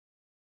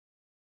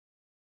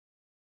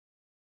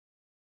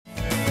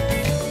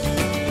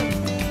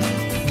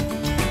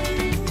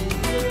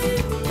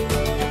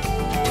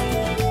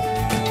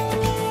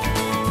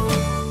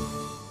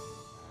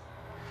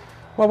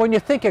Well, when you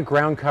think of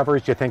ground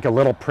covers, you think of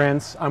Little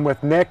Prince. I'm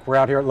with Nick. We're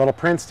out here at Little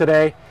Prince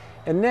today.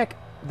 And Nick,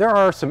 there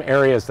are some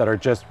areas that are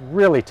just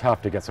really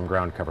tough to get some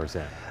ground covers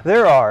in.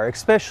 There are,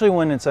 especially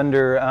when it's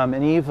under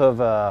an eave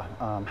of a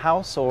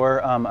house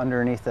or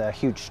underneath a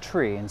huge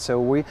tree. And so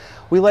we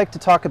like to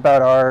talk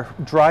about our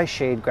dry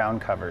shade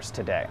ground covers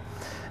today.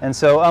 And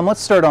so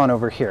let's start on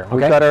over here. Okay.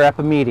 We've got our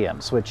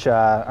epimediums, which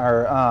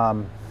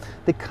are,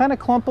 they kind of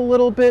clump a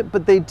little bit,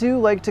 but they do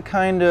like to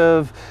kind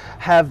of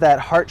have that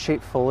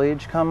heart-shaped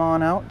foliage come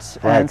on out.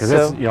 Right, because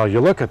so, you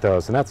look at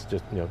those and that's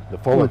just, the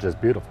foliage is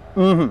beautiful.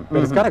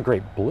 But it's got a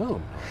great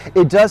bloom.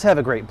 It does have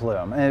a great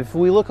bloom. And if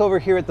we look over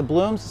here at the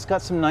blooms, it's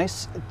got some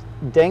nice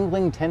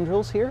dangling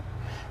tendrils here,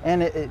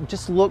 and it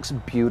just looks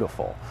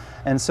beautiful.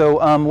 And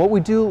so what we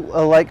do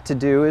like to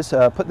do is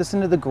put this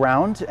into the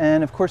ground,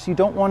 and of course you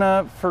don't want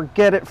to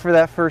forget it for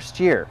that first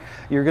year.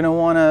 You're going to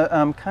want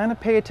to kind of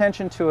pay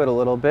attention to it a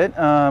little bit,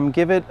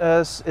 give it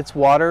its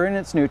water and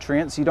its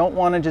nutrients. You don't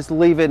want to just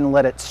leave it and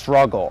let it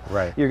struggle.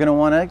 Right. You're going to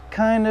want to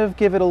kind of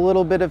give it a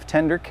little bit of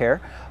tender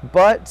care,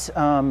 but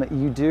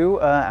you do,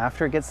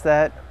 after it gets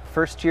that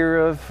first year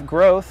of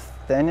growth,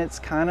 then it's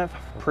kind of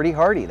pretty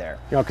hardy there.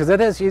 Because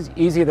it is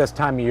easy this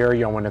time of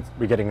year, when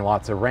we're getting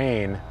lots of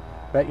rain,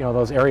 but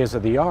those areas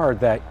of the yard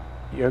that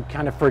you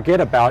kind of forget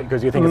about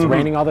because you think it's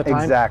raining all the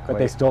time. Exactly. But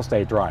they still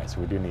stay dry,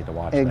 so we do need to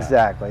watch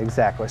that.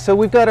 Exactly. So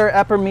we've got our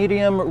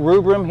epimedium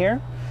rubrum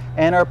here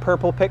and our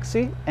purple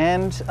pixie,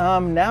 and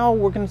now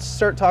we're going to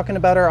start talking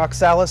about our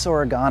Oxalis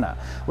oregana,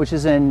 which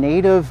is a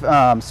native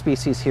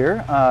species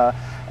here.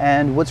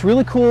 And what's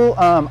really cool,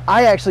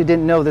 I actually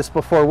didn't know this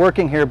before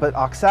working here, but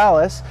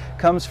oxalis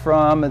comes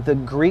from the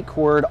Greek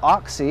word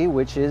oxy,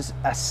 which is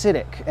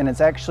acidic, and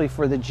it's actually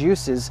for the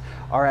juices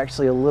are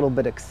actually a little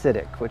bit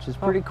acidic, which is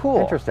pretty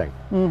cool. Interesting.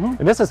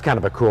 And this is kind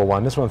of a cool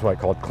one. This one's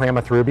called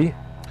Klamath ruby.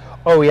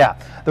 Oh yeah,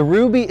 the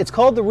ruby, it's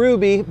called the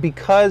ruby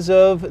because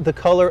of the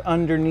color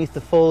underneath the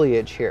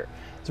foliage here.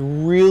 It's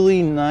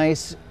really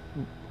nice,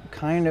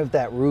 kind of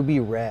that ruby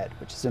red,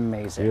 which is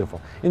amazing.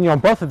 Beautiful.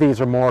 And both of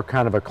these are more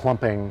kind of a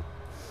clumping,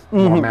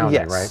 more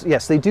mounding, right?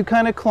 Yes, they do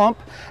kind of clump,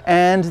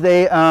 and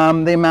they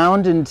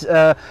mound. And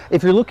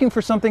if you're looking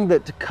for something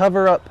to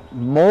cover up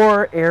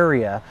more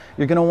area,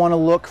 you're going to want to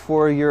look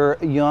for your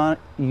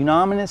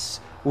Eunomynus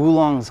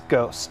oolong's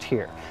ghost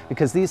here,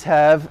 because these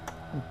have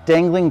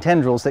dangling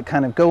tendrils that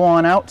kind of go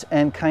on out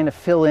and kind of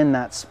fill in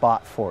that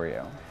spot for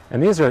you.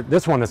 And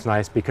this one is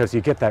nice because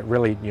you get that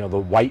really, the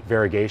white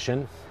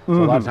variegation.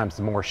 So a lot of times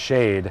the more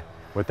shade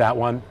with that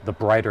one, the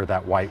brighter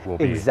that white will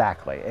be.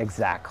 Exactly.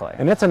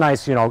 And it's a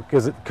nice,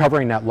 because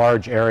covering that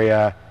large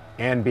area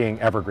and being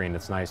evergreen,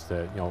 it's nice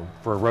to,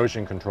 for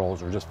erosion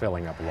controls or just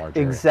filling up a large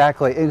area.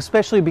 Exactly,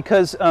 especially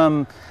because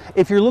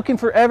if you're looking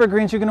for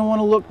evergreens, you're going to want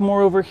to look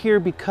more over here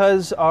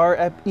because our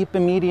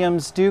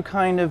epimediums do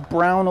kind of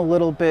brown a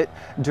little bit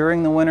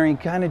during the winter. You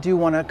kind of do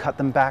want to cut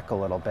them back a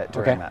little bit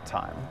during that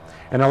time.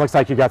 And it looks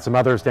like you got some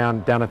others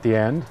down at the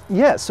end.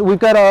 Yes, so we've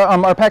got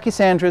our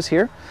Pachysandras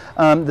here,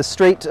 the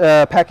straight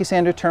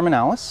Pachysandra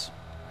terminalis,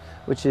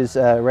 which is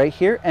right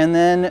here, and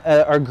then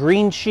our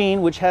green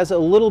sheen, which has a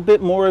little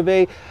bit more of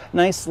a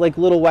nice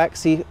little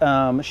waxy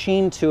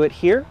sheen to it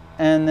here,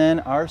 and then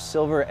our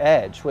silver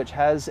edge, which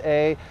has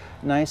a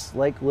nice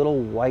little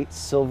white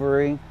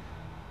silvery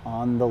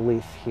on the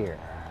leaf here.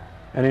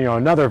 And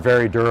another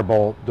very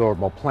durable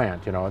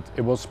plant.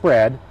 It will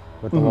spread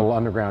with the little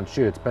underground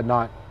shoots, but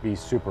not be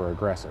super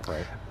aggressive,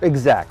 right?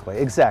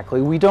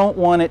 Exactly. We don't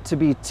want it to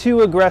be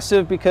too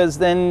aggressive because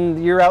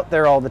then you're out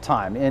there all the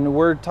time. And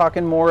we're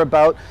talking more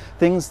about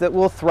things that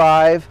will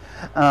thrive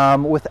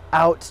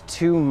without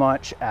too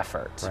much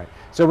effort. Right.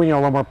 So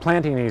when we're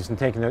planting these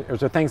and is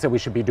there things that we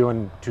should be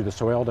doing to the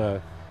soil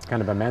to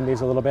kind of amend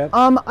these a little bit?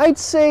 I'd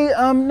say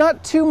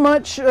not too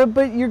much,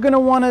 but you're going to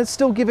want to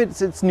still give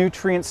it its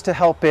nutrients to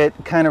help it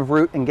kind of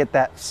root and get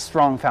that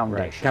strong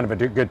foundation. Right. Kind of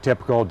a good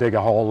typical dig a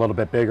hole a little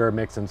bit bigger,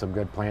 mix in some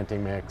good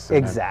planting mix.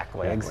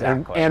 Exactly.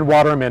 And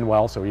water them in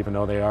well, so even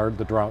though they are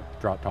the drought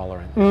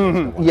tolerant.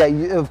 Yeah,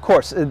 of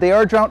course. They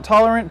are drought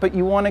tolerant, but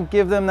you want to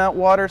give them that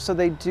water so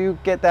they do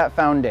get that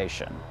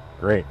foundation.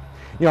 Great.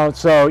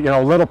 So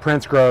Little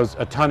Prince grows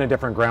a ton of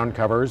different ground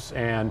covers,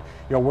 and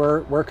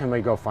where can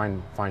we go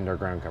find our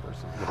ground covers?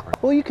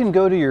 Well, you can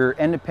go to your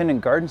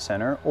independent garden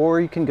center, or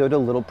you can go to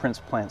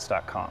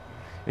littleprinceplants.com.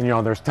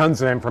 And there's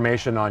tons of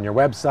information on your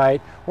website,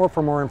 or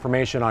for more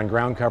information on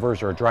ground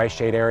covers or a dry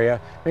shade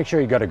area, make sure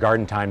you go to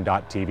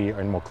gardentime.tv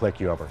and we'll click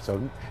you over.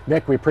 So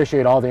Nick, we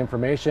appreciate all the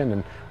information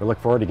and we look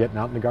forward to getting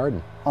out in the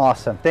garden.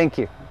 Awesome, thank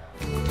you.